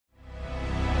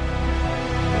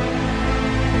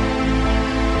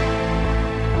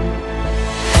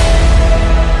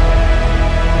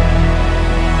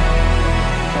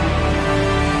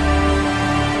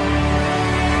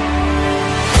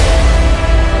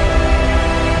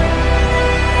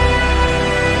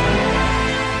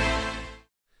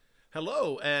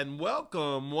Hello and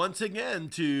welcome once again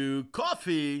to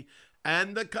Coffee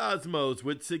and the Cosmos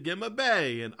with Sagima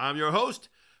Bay. And I'm your host,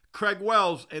 Craig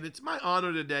Wells. And it's my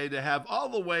honor today to have all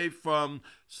the way from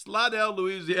Slidell,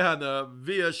 Louisiana,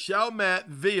 via Chalmette,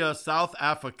 via South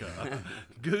Africa,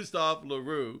 Gustave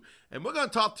LaRue. And we're going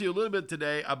to talk to you a little bit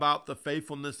today about the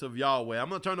faithfulness of Yahweh. I'm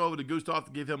going to turn it over to Gustave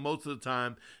to give him most of the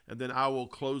time, and then I will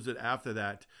close it after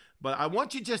that. But I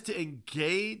want you just to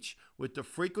engage with the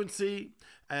frequency.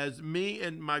 As me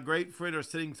and my great friend are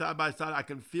sitting side by side, I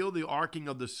can feel the arcing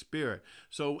of the spirit.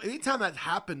 So anytime that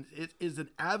happens, it is an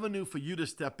avenue for you to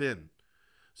step in.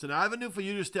 It's an avenue for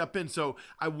you to step in. So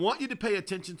I want you to pay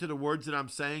attention to the words that I'm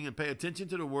saying and pay attention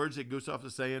to the words that Gustave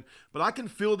is saying. But I can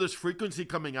feel this frequency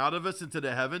coming out of us into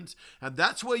the heavens. And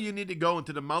that's where you need to go,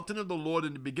 into the mountain of the Lord,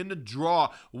 and to begin to draw.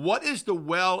 What is the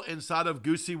well inside of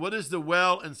Goosey? What is the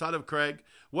well inside of Craig?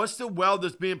 What's the well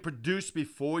that's being produced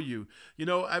before you? You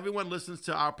know, everyone listens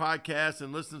to our podcast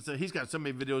and listens to, he's got so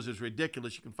many videos, it's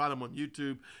ridiculous. You can find them on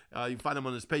YouTube. You can find them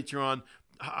on his Patreon.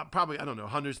 Probably, I don't know,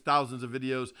 hundreds, thousands of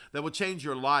videos that will change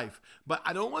your life. But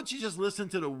I don't want you to just listen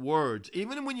to the words.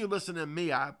 Even when you listen to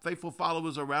me, I have faithful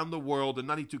followers around the world in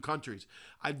 92 countries.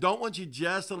 I don't want you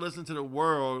just to listen to the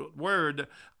word.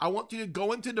 I want you to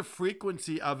go into the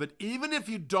frequency of it, even if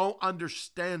you don't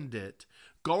understand it.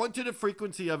 Go into the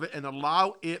frequency of it and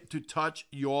allow it to touch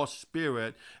your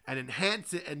spirit and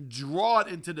enhance it and draw it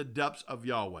into the depths of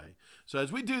Yahweh. So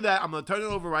as we do that, I'm going to turn it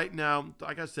over right now,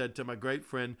 like I said, to my great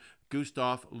friend,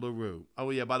 Gustave LaRue. Oh,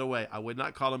 yeah, by the way, I would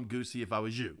not call him Goosey if I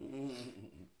was you.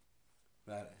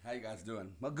 Right. How you guys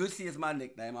doing? Well, Goosey is my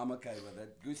nickname. I'm okay with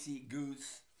it. Goosey,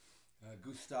 Goose,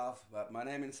 Gustave. But my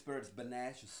name in spirit is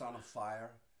Banash, the son of fire.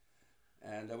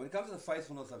 And when it comes to the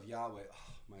faithfulness of Yahweh,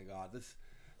 oh my God,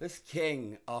 this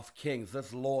King of kings,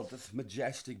 this Lord, this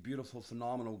majestic, beautiful,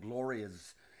 phenomenal,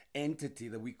 glorious entity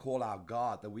that we call our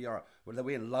God, that we're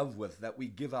in love with, that we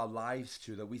give our lives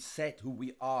to, that we set who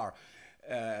we are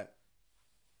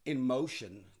in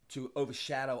motion to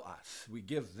overshadow us. We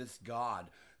give this God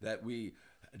that we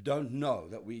don't know,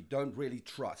 that we don't really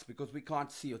trust, because we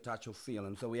can't see or touch or feel.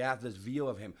 And so we have this view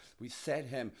of him. We set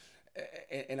him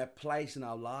in a place in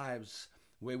our lives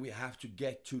where we have to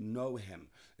get to know him.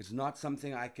 It's not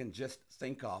something I can just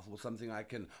think of or something I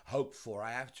can hope for.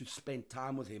 I have to spend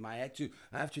time with him. I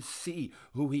have to see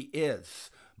who he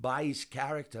is by his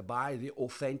character, by the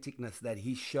authenticness that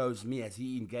he shows me as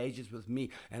he engages with me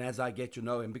and as I get to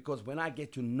know him. Because when I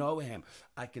get to know him,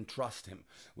 I can trust him.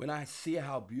 When I see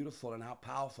how beautiful and how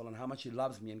powerful and how much he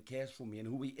loves me and cares for me and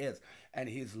who he is and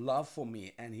his love for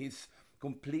me and his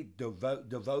complete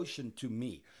devotion to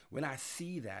me. When I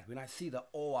see that, when I see the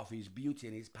awe of his beauty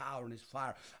and his power and his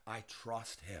fire, I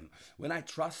trust him. When I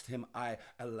trust him, I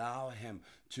allow him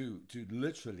to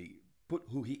literally put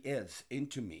who he is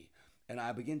into me. And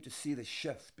I begin to see the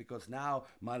shift, because now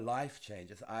my life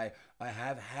changes. I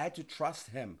have had to trust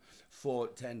him for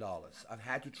 $10. I've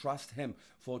had to trust him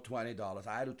for $20.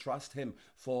 I had to trust him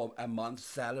for a month's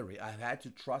salary. I've had to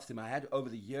trust him. I had to, over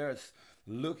the years,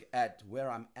 look at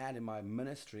where I'm at in my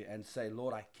ministry and say,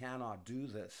 Lord, I cannot do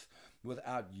this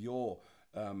without your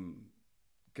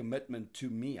commitment to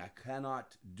me. I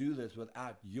cannot do this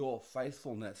without your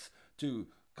faithfulness to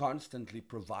constantly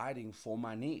providing for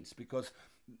my needs, because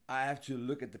I have to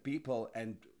look at the people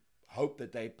and hope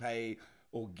that they pay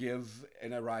or give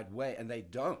in a right way, and they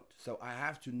don't. So I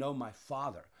have to know my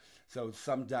Father. So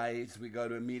some days we go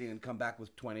to a meeting and come back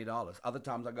with $20. Other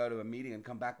times I go to a meeting and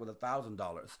come back with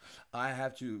 $1,000. I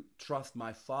have to trust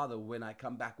my Father when I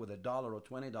come back with $1 or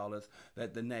 $20,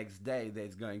 that the next day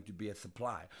there's going to be a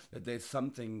supply, that there's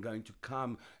something going to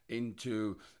come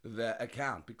into the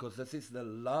account, because this is the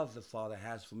love the Father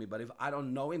has for me. But if I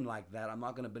don't know him like that, I'm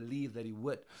not going to believe that he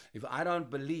would. If I don't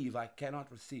believe, I cannot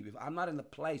receive. If I'm not in the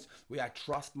place where I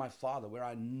trust my Father, where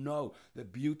I know the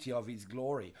beauty of his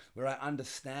glory, where I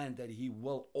understand that he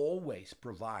will always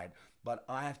provide, but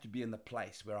I have to be in the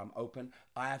place where I'm open.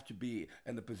 I have to be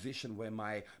in the position where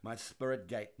my spirit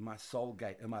gate, my soul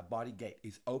gate, and my body gate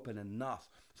is open enough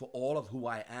for all of who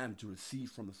I am to receive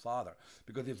from the Father.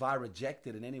 Because if I reject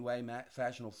it in any way,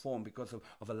 fashion, or form because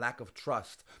of a lack of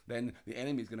trust, then the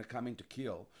enemy is going to come in to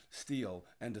kill, steal,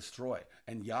 and destroy.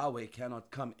 And Yahweh cannot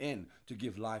come in to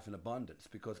give life in abundance,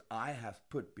 because I have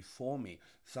put before me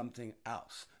something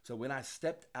else. So when I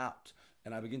stepped out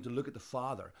and I begin to look at the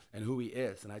Father and who he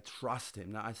is, and I trust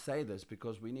him. Now, I say this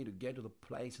because we need to get to the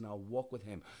place in our walk with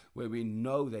him where we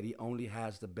know that he only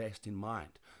has the best in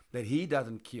mind, that he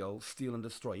doesn't kill, steal, and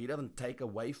destroy. He doesn't take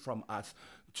away from us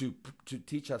to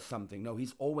teach us something. No,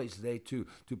 he's always there to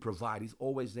provide. He's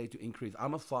always there to increase.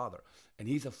 I'm a father, and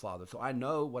he's a father, so I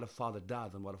know what a father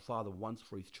does and what a father wants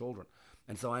for his children.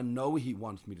 And so I know he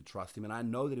wants me to trust him, and I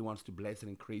know that he wants to bless and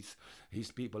increase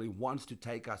his people. He wants to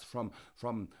take us from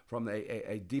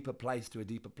a deeper place to a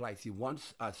deeper place. He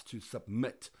wants us to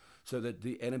submit so that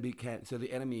the enemy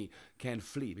can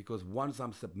flee. Because once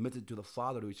I'm submitted to the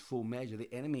Father to his full measure,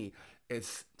 the enemy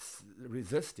is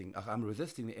resisting. I'm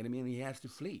resisting the enemy, and he has to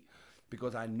flee.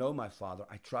 Because I know my Father,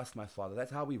 I trust my Father.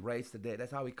 That's how we raise the dead.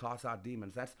 That's how we cast out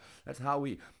demons. That's how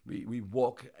we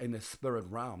walk in the spirit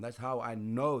realm. That's how I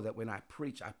know that when I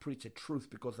preach a truth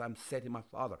because I'm set in my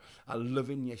Father. I live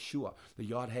in Yeshua. The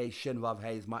Yod Hey Shin Vav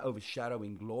Hey is my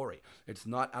overshadowing glory. It's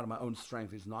not out of my own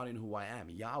strength. It's not in who I am.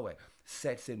 Yahweh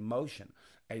sets in motion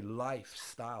a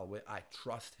lifestyle where I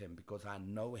trust him because I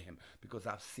know him, because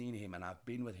I've seen him and I've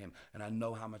been with him, and I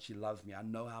know how much he loves me. I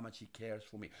know how much he cares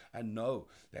for me. I know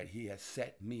that he has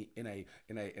set me in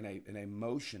a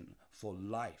motion for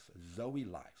life, Zoe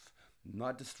life,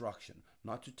 not destruction,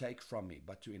 not to take from me,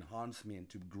 but to enhance me and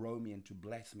to grow me and to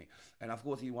bless me. And of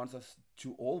course, he wants us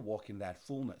to all walk in that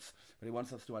fullness, but he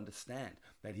wants us to understand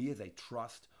that he is a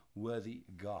trustworthy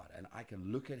God, and I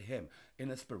can look at him in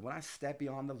the spirit. When I step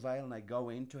beyond the veil and I go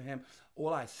into him,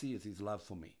 all I see is his love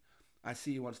for me. I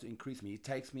see he wants to increase me. He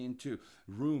takes me into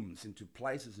rooms, into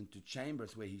places, into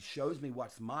chambers where he shows me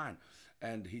what's mine,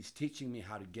 and he's teaching me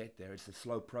how to get there. It's a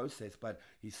slow process, but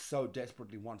he so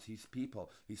desperately wants his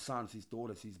people, his sons, his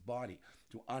daughters, his body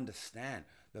to understand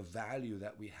the value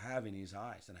that we have in his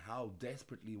eyes, and how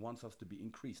desperately he wants us to be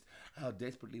increased, how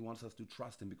desperately he wants us to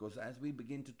trust him. Because as we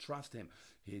begin to trust him,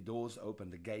 his doors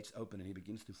open, the gates open, and he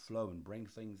begins to flow and bring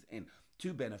things in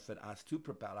to benefit us, to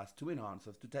propel us, to enhance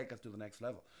us, to take us to the next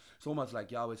level. It's almost like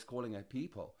Yahweh's calling a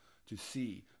people to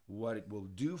see what it will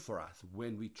do for us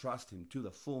when we trust him to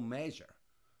the full measure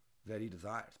that he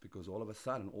desires, because all of a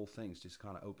sudden all things just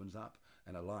kind of opens up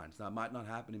and aligns. Now, it might not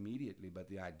happen immediately, but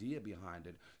the idea behind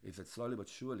it is that slowly but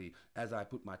surely, as I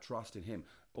put my trust in him,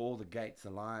 all the gates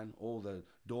align, all the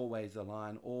doorways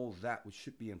align, all that which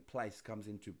should be in place comes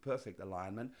into perfect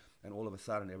alignment, and all of a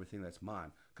sudden everything that's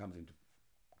mine comes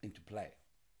into play.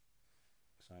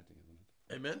 Exciting,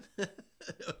 isn't it? Amen.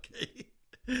 Okay.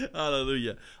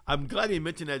 Hallelujah. I'm glad you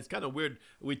mentioned that. It's kind of weird.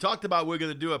 We talked about we're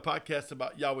going to do a podcast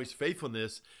about Yahweh's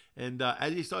faithfulness. And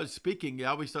as he started speaking,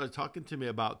 Yahweh started talking to me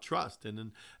about trust. And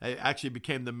then it actually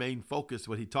became the main focus,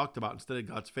 what he talked about, instead of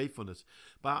God's faithfulness.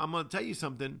 But I'm going to tell you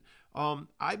something.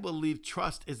 I believe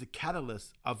trust is the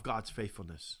catalyst of God's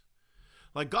faithfulness.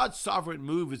 Like, God's sovereign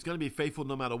move is going to be faithful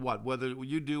no matter what, whether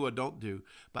you do or don't do.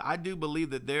 But I do believe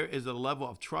that there is a level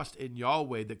of trust in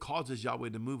Yahweh that causes Yahweh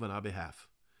to move on our behalf.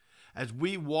 As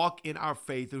we walk in our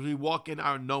faith, as we walk in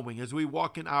our knowing, as we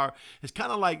walk in our, it's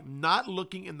kind of like not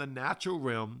looking in the natural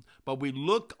realm, but we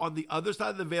look on the other side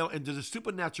of the veil into the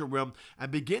supernatural realm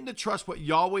and begin to trust what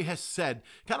Yahweh has said.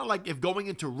 Kind of like if going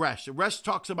into rest. Rest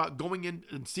talks about going in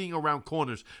and seeing around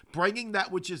corners, bringing that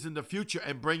which is in the future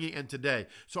and bringing it in today.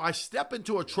 So I step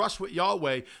into a trust with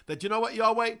Yahweh that, you know what,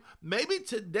 Yahweh, maybe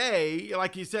today,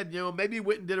 like he said, maybe we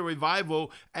went and did a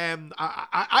revival, and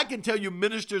I can tell you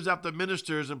ministers after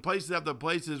ministers and places after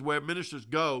places where ministers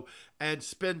go and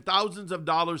spend thousands of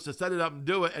dollars to set it up and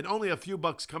do it, and only a few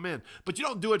bucks come in. But you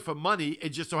don't do it for money. It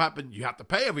just so happens you have to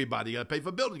pay everybody. You got to pay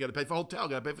for building. You got to pay for hotel. You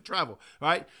got to pay for travel,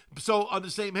 right? So on the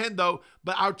same hand, though,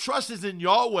 but our trust is in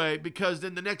Yahweh, because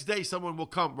then the next day someone will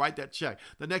come write that check.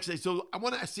 The next day. So I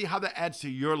want to see how that adds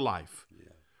to your life.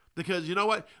 Yeah. Because you know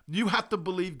what? You have to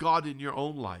believe God in your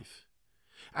own life.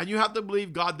 And you have to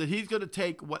believe God that he's going to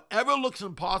take whatever looks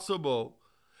impossible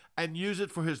and use it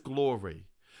for his glory.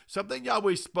 Something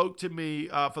Yahweh spoke to me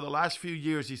for the last few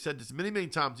years. He said this many, many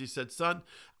times. He said, son,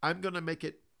 I'm going to make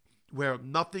it where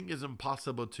nothing is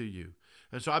impossible to you.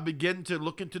 And so I begin to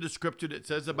look into the scripture that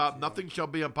says about nothing shall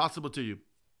be impossible to you.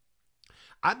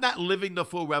 I'm not living the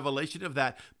full revelation of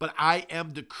that, but I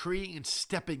am decreeing and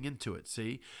stepping into it,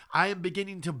 see? I am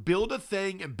beginning to build a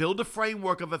thing and build a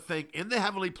framework of a thing in the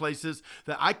heavenly places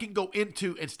that I can go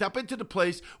into and step into the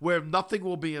place where nothing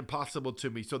will be impossible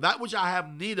to me. So that which I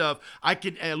have need of, I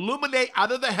can illuminate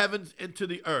out of the heavens into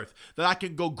the earth, that I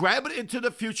can go grab it into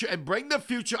the future and bring the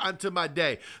future unto my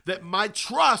day, that my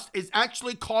trust is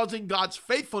actually causing God's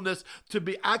faithfulness to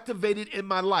be activated in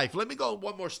my life. Let me go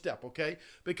one more step, okay?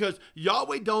 Because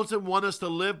Yahweh doesn't want us to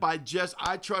live by just,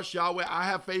 I trust Yahweh, I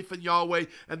have faith in Yahweh,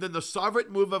 and then the sovereign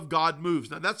move of God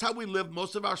moves. Now, that's how we live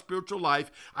most of our spiritual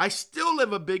life. I still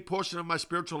live a big portion of my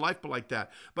spiritual life like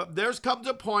that. But there's comes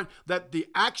a point that the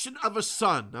action of a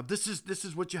son, now this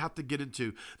is what you have to get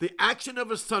into. The action of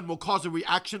a son will cause a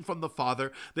reaction from the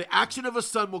Father. The action of a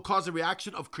son will cause a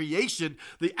reaction of creation.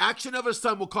 The action of a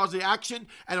son will cause the action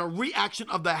and a reaction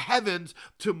of the heavens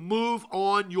to move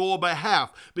on your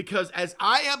behalf. Because as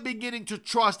I am beginning to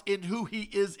trust in who he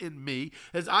is in me,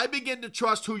 as I begin to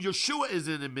trust who Yeshua is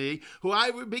in me, who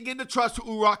I begin to trust who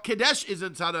Ruach Kadesh is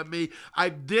inside of me, I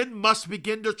then must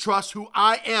begin to trust who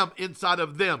I am inside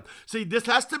of them. See, this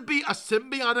has to be a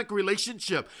symbiotic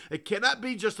relationship. It cannot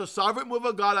be just a sovereign move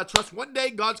of God. I trust one day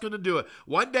God's going to do it.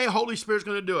 One day Holy Spirit's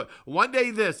going to do it. One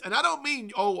day this. And I don't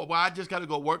mean, oh, well, I just got to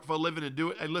go work for a living and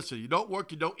do it. And listen, you don't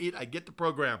work, you don't eat. I get the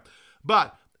program.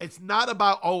 But it's not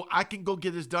about, oh, I can go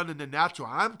get this done in the natural.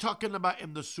 I'm talking about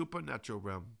in the supernatural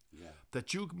realm. Yeah.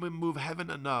 That you can move heaven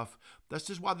enough. This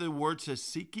is why the word says,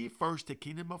 seek ye first the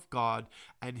kingdom of God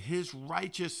and his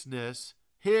righteousness,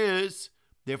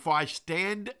 therefore I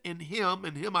stand in him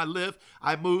I live,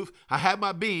 I move, I have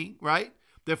my being, right?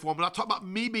 Therefore, we're not talking about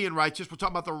me being righteous. We're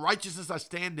talking about the righteousness I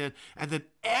stand in. And then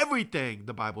everything,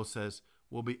 the Bible says,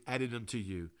 will be added unto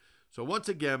you. So once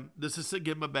again, this is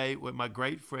Sigma Bay with my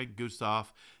great friend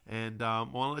Gustav. And I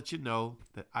want to let you know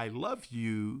that I love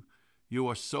you. You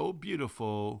are so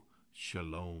beautiful.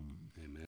 Shalom. Amen.